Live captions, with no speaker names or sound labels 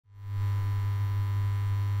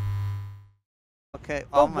Okay.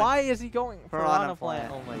 But why is he going Piranha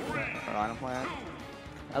Plant? Oh my god. Piranha Plant.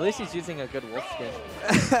 At least he's using a good wolf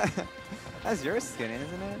skin. That's your skin,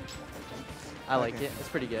 isn't it? I like it. It's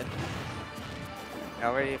pretty good. You're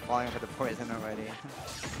already falling for the poison already.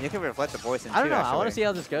 You can reflect the poison too. I don't know. Actually. I want to see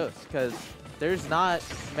how this goes because there's not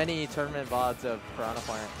many tournament VODs of Piranha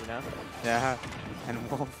Plant, you know? Yeah. And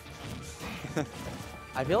Wolf.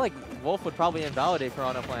 I feel like Wolf would probably invalidate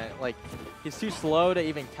Piranha Plant. Like, he's too slow to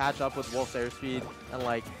even catch up with Wolf's airspeed, and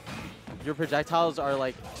like, your projectiles are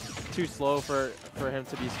like too slow for him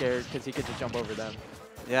to be scared because he could just jump over them.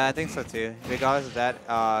 Yeah, I think so too. Regardless of that,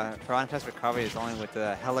 Piranha Plant's recovery is only with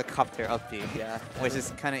the helicopter up B. Yeah. Which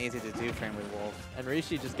is kind of easy to do for him with Wolf. And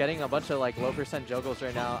Rishi just getting a bunch of like low percent juggles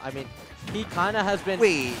right now. I mean, he kind of has been.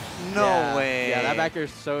 Wait, no way. Yeah, that back air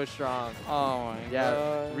is so strong. Oh my god.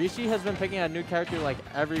 Yeah, Rishi has been picking a new character like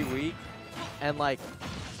every week, and like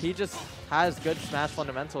he just has good smash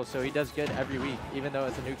fundamentals, so he does good every week, even though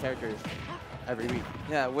it's a new character every week.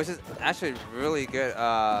 Yeah, which is actually really good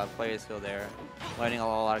player skill there. Learning a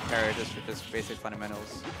lot of characters with just basic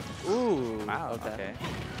fundamentals. Ooh. Wow. Okay.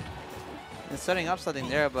 And setting up something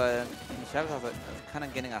there, but Chavez is kind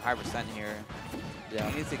of getting a high percent here. Yeah.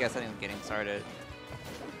 He needs to get something getting started.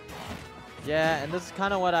 Yeah, and this is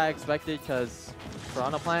kind of what I expected because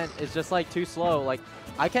Piranha Plant is just like too slow. Like,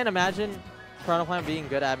 I can't imagine Piranha Plant being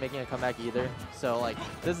good at making a comeback either. So like,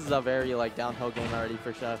 this is a very like downhill game already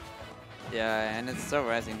for Chef. Yeah, and it's still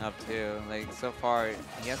rising up too. Like so far,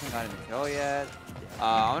 he hasn't gotten a kill yet.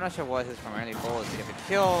 I'm not sure what his primary goal is to get the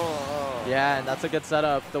kill. Oh. Yeah, and that's a good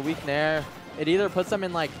setup. The weak nair, it either puts them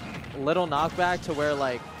in like little knockback to where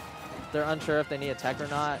like they're unsure if they need a tech or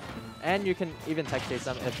not, and you can even tech chase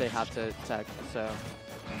them if they have to tech. So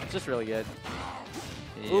it's just really good.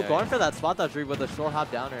 Yeah. Ooh, going for that spot dodge read with a short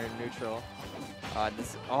hop downer in neutral.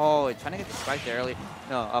 Oh, trying to get the spike there early.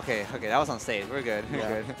 No, okay, that was on stage. We're good. We're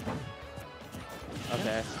good.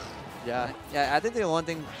 Okay. Yeah. Yeah, I think the one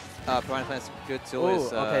thing Piranha Plant's good too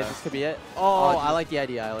is. Okay, this could be it. Oh, I like the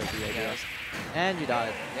idea. I like the idea. Yes. And you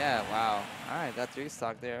died. Yeah. Wow. All right, got 3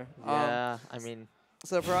 stock there. Yeah. I mean.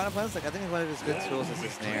 So Piranha Plant's like I think one of his good tools is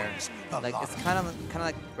his snare. Like it's kind of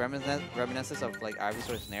like reminiscences of like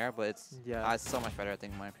Ivysaur's snare, but it's so much better I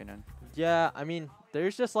think in my opinion. Yeah. I mean,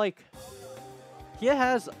 there's just like he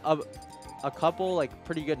has a couple like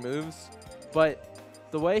pretty good moves, but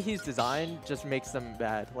the way he's designed just makes them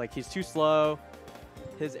bad. Like, he's too slow.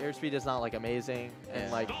 His airspeed is not, like, amazing.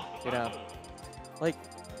 And, like, you know, like,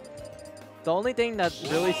 the only thing that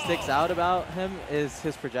really sticks out about him is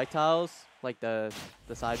his projectiles, like the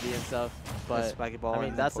side B and stuff. But, spiky ball I mean,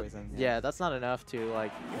 and that's, poison. Yeah, that's not enough to,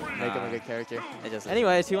 like, make him a good character.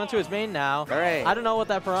 Anyways, he went to his main now. Hooray. I don't know what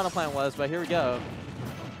that Piranha Plant was, but here we go.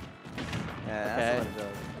 Yeah, that's what it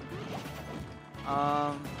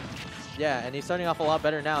does. Yeah, and he's starting off a lot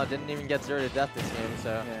better now. Didn't even get 0 to death this game,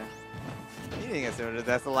 so. Yeah. He didn't get 0 to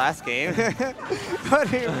death the last game.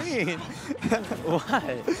 What do you mean? What?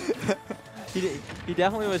 He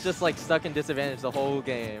definitely was just like stuck in disadvantage the whole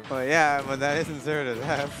game. Well, yeah, but that isn't 0 to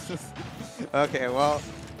death. Okay, well,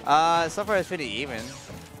 so far it's pretty even.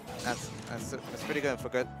 That's pretty good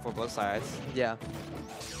for both sides. Yeah.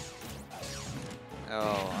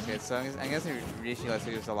 Oh, okay. So I guess Rishi likes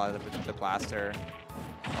to use a lot of the blaster.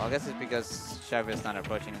 Well, I guess it's because Chef is not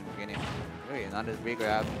approaching in the beginning. Really, not his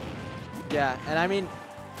regrab. Yeah, and I mean,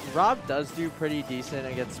 Rob does do pretty decent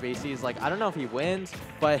against Spaceys. Like, I don't know if he wins,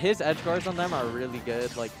 but his edge guards on them are really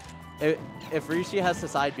good. Like, if Rishi has to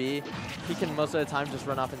side B, he can most of the time just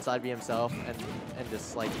run off inside B himself and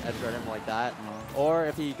just, like, edge guard him like that. Or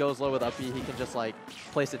if he goes low with up B, he can just, like,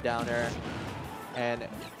 place it down there. And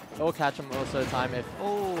it'll catch him most of the time if...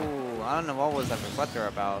 Oh, I don't know what was that reflector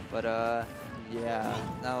about, but, yeah,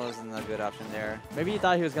 that wasn't a good option there. Maybe he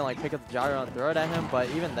thought he was going to, like, pick up the gyro and throw it at him, but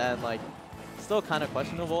even then, like, still kind of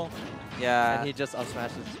questionable. Yeah. And he just up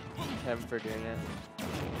smashes him for doing it.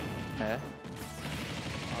 Okay.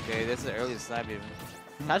 Okay, this is the earliest side B.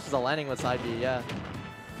 Catches a landing with side B, yeah.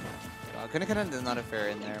 Couldn't did not a fair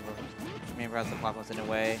in there, but maybe perhaps the platform's in the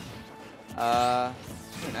way.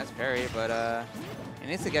 Nice parry, but he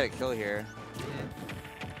needs to get a kill here.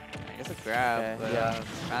 I guess a grab, but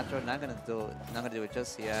Matro not gonna do it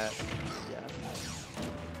just yet. Yeah.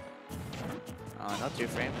 No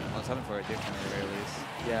 2-frame. I was hoping for a 2-frame at the very least.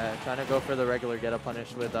 Yeah, trying to go for the regular get up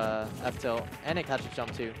punish with F tilt, and it catches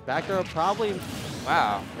jump too. Back throw probably.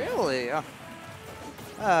 Wow, really? Oh.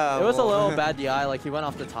 It was a little bad DI, like he went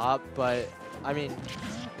off the top, but I mean.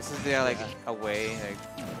 This is like away. Like.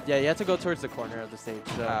 Yeah, you have to go towards the corner of the stage.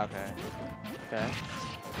 So. Okay. Okay.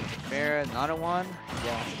 Fair, not a one.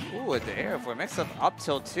 Yeah. Ooh, with the air for mix up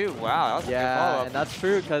tilt too. Wow, that was a good yeah, follow-up. and that's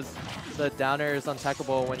true because the downer is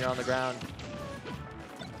untechable when you're on the ground.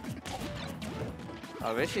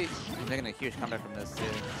 Oh, Rishi making a huge comeback from this too.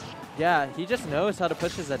 Yeah, he just knows how to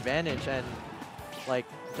push his advantage, and like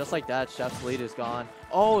just like that, Chef's lead is gone.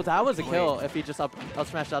 Oh, that was a kill if he just up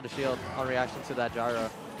smashed out a shield on reaction to that gyro.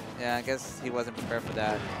 Yeah, I guess he wasn't prepared for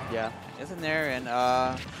that. Yeah. Just in there, and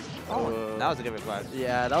oh, that was a good reflex.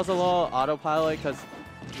 Yeah, that was a little autopilot because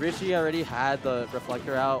Rishi already had the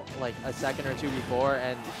reflector out like a second or two before,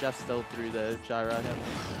 and Chef still threw the gyro at him.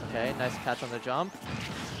 Okay, nice catch on the jump.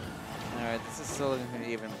 Alright, this is still looking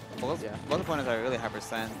even. Both opponents are really high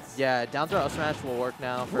percent. Yeah, down throw up smash will work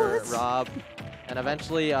now for Rob. And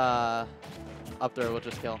eventually up throw will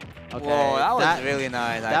just kill. Okay. Whoa, that was really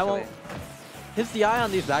nice, actually. His DI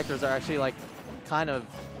on these back throws are actually like kind of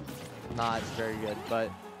not very good,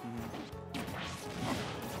 but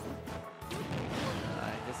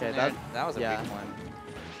okay, that was a big one.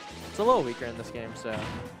 It's a little weaker in this game, so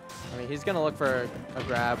I mean he's gonna look for a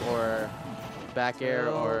grab or back air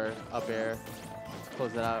or up air to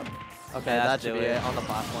close it out. Okay, Yeah, that should be it on the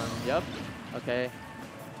platform. Yep. Okay.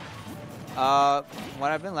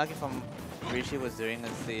 What I've been liking from Rishi was doing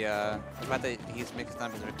is the fact that he's mixed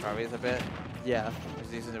up his recoveries a bit. Yeah.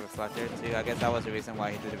 He's using the reflector too. I guess that was the reason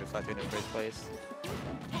why he did the reflector in the first place.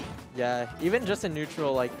 Yeah, even just in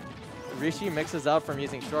neutral, like Rishi mixes up from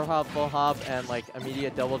using short hop, full hop, and like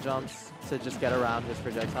immediate double jumps to just get around his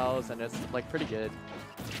projectiles, and it's like pretty good.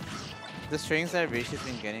 The strings that Rishi's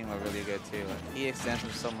been getting are really good too. Like, he extends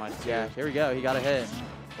them so much too. Yeah, here we go. He got a hit.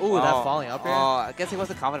 Ooh, that falling up air. Oh, I guess he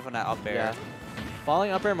wasn't confident from that up air. Yeah.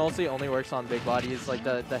 Falling up air mostly only works on big bodies. Like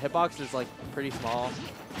the hitbox is like pretty small.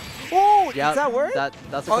 Oh, yeah, does that work? That's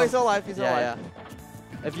he's still alive. He's still alive.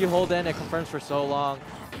 Yeah. If you hold in, it confirms for so long.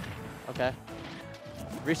 Okay.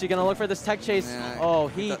 Rishi gonna look for this tech chase. Yeah, oh,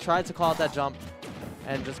 he tried to call out that jump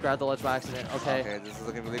and just grabbed the ledge by accident. Okay. Okay, this is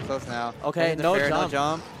looking really close now. Okay, no jump. No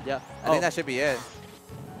jump. Yeah. I think that should be it.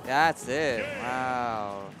 That's it.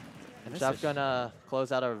 Wow. And Chef's gonna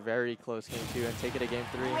close out a very close game 2 and take it to game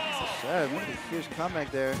 3. Chef, what a huge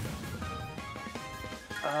comeback there.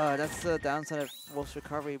 That's the downside of Wolf's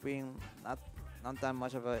recovery being not that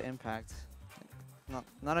much of an impact.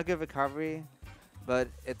 Not a good recovery, but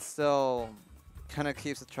it still kind of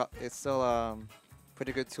keeps it's still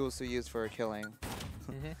pretty good tools to use for killing.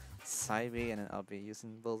 Side B and an up B,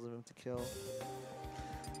 using both of them to kill.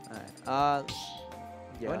 Alright.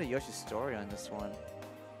 Going to Yoshi's story on this one.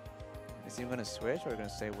 Is he going to switch or going to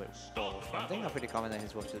stay with Wolf? I think I'm pretty confident that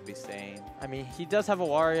his Wolf should be staying. I mean, he does have a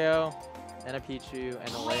Wario and a Pichu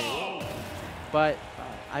and a Link. But,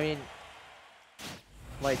 I mean,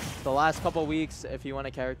 like, the last couple weeks, if he won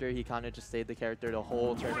a character, he kind of just stayed the character the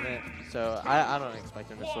whole tournament. So, I don't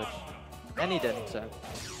expect him to switch. And he didn't, so.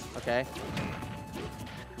 Okay.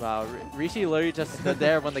 Wow, Rishi literally just stood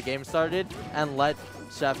there when the game started and let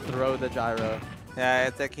Chef throw the gyro. Yeah,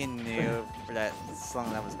 it's like he knew for that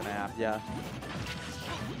song that was gonna happen. Yeah.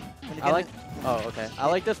 I like. Oh, okay. I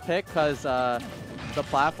like this pick because the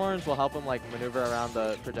platforms will help him like maneuver around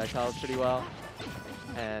the projectiles pretty well.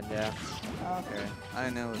 And yeah. Okay. I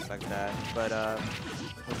didn't know it was like that, but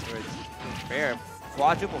fair,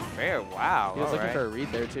 quadruple fair. Wow. He was looking for a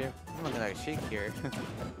read there too. I'm looking like a sheik here.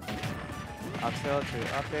 Up tilt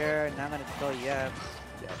to up air. Not gonna kill yet.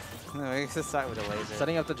 No, he just start with a laser.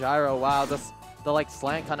 Setting up the gyro. Wow, the like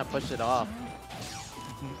slant kind of pushed it off.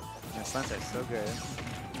 The slants are so good.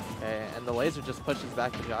 Okay, and the laser just pushes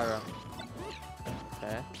back the gyro.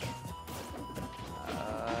 Okay.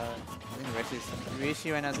 I think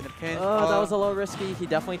Rishi right now is in a pinch. Oh, that was a little risky. He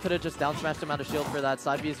definitely could have just down smashed him out of shield for that.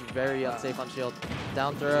 Side B is very unsafe on shield.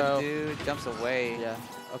 Down throw. Dude jumps away. Yeah.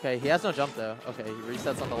 Okay, he has no jump though. Okay, he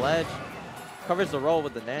resets on the ledge. Covers the roll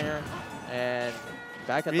with the nair. And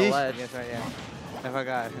back at the ledge. Yes, right, yeah. I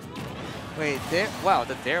forgot. Wait, dare? Wow,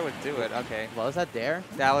 the dare would do it. Okay. Was that dare?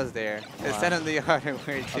 That was dare. Wow. It sent him the harder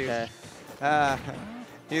way too. Okay.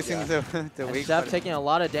 Using the weak. Chef taking a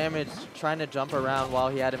lot of damage trying to jump around while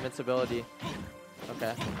he had invincibility.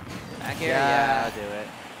 Okay. Back here, yeah, do it.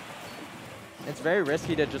 It's very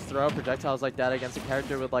risky to just throw projectiles like that against a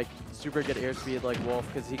character with like super good airspeed like Wolf,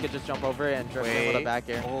 because he could just jump over it and drift in with a back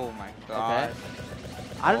air. Oh my god. Okay.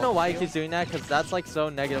 I don't know why he keeps doing that, because that's like so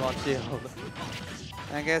negative on shield.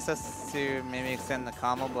 I guess that's to maybe extend the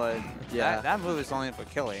combo, but yeah, that move is only for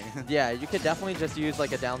killing. Yeah, you could definitely just use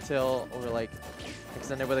like a down tilt or like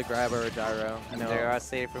extend it with a grab or a gyro. And there are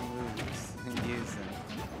safer moves to use them.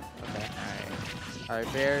 Okay.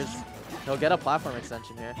 Alright, Bears. He'll get a platform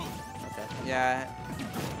extension here. Okay. Yeah.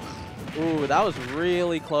 Ooh, that was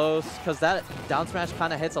really close, because that down smash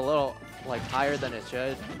kind of hits a little like higher than it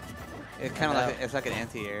should. It's kind of like it's like an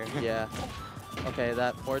anti-air. Yeah. Okay,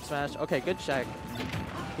 that forward smash. Okay, good check.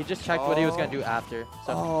 He just checked what he was gonna do after.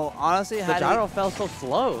 So Honestly, the gyro fell so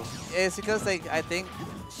slow. It's because like I think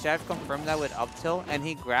Chef confirmed that with up tilt, and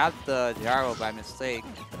he grabbed the gyro by mistake.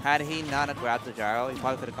 Had he not grabbed the gyro, he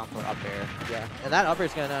probably could have gone for up air. Yeah, and that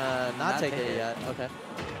upper's gonna not take it yet. Okay.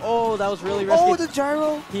 Oh, that was really risky. Oh, the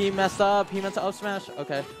gyro! He messed up. He meant to up smash.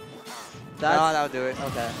 Okay. No, that'll do it.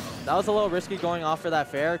 Okay. That was a little risky going off for that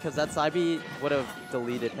fair because that side B would have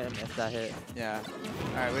deleted him if that hit. Yeah.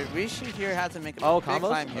 All right, wait, Rishi here had to make a big combos?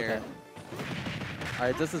 climb here. Okay. All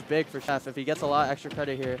right, this is big for Chef. If he gets a lot of extra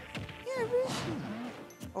credit here. Yeah, Rishi.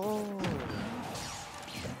 Oh.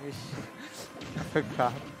 Rishi. I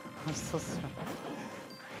forgot. I'm so sorry.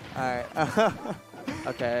 All right.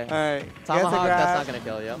 Okay. All right. Tomahawk, that's not going to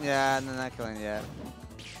kill you. Yeah, no, not killing yet.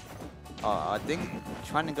 I think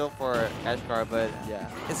trying to go for edge guard, but yeah,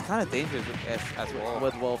 it's kind of dangerous as well.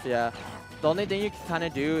 With Wolf, yeah. The only thing you can kind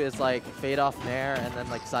of do is like fade off Nair and then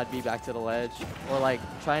like side B back to the ledge, or like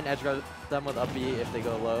try and edge guard them with up B if they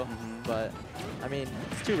go low. But I mean,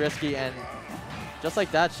 it's too risky, and just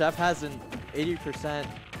like that, Chef has an 80%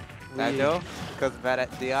 That though, because bad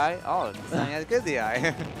at DI. Oh, it's not yet good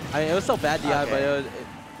DI. I mean, it was still bad DI, but it was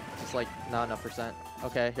just like not enough percent.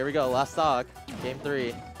 Okay, here we go. Last stock, game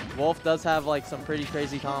 3. Wolf does have like some pretty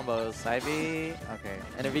crazy combos. Side B, okay.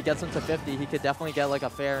 And if he gets him to 50, he could definitely get like a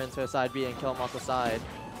fair into a side B and kill him off the side.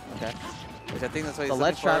 Okay. Which I think that's what the he's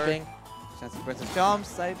ledge trapping. Chance to princess jumps,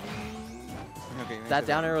 side B. Okay, that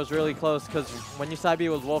down air was really close because when you side B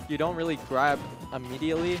with Wolf, you don't really grab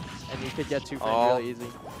immediately, and you could get 2 frames really easy.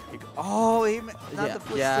 Oh, he not the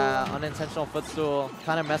footstool. Yeah, unintentional footstool.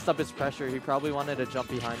 Kind of messed up his pressure. He probably wanted to jump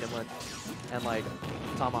behind him and like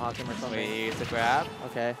tomahawk him or something. Wait, it's a grab.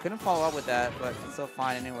 Okay. Couldn't follow up with that, but it's still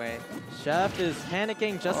fine anyway. Chef is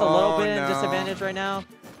panicking just a little bit in disadvantage right now.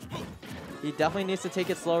 He definitely needs to take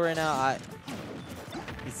it slow right now.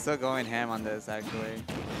 He's still going ham on this, actually.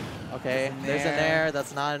 Okay, there's an air.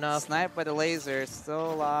 That's not enough. Sniped by the laser.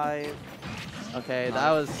 Still alive. Okay,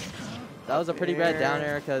 that was a pretty bad down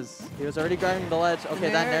air because he was already grabbing the ledge.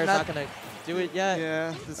 Okay, that nair's not going to do it yet.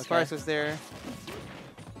 Yeah, the sparks was there.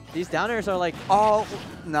 These down airs are like... Oh,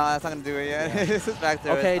 no, that's not going to do it yet. This is back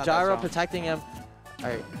there. Okay, gyro protecting him. All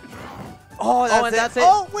right. Oh, that's it.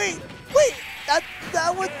 Oh, wait.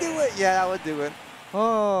 That would do it. Yeah, that would do it.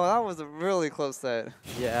 Oh, that was a really close set.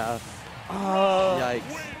 Yeah. Oh.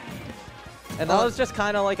 Yikes. And that was just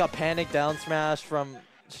kind of like a panic down smash from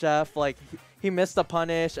Chef. Like, he missed the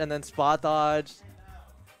punish and then spot dodged.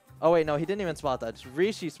 Oh, wait, no, he didn't even spot dodge.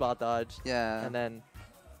 Rishi spot dodged. Yeah. And then,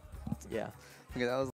 yeah. Okay, that was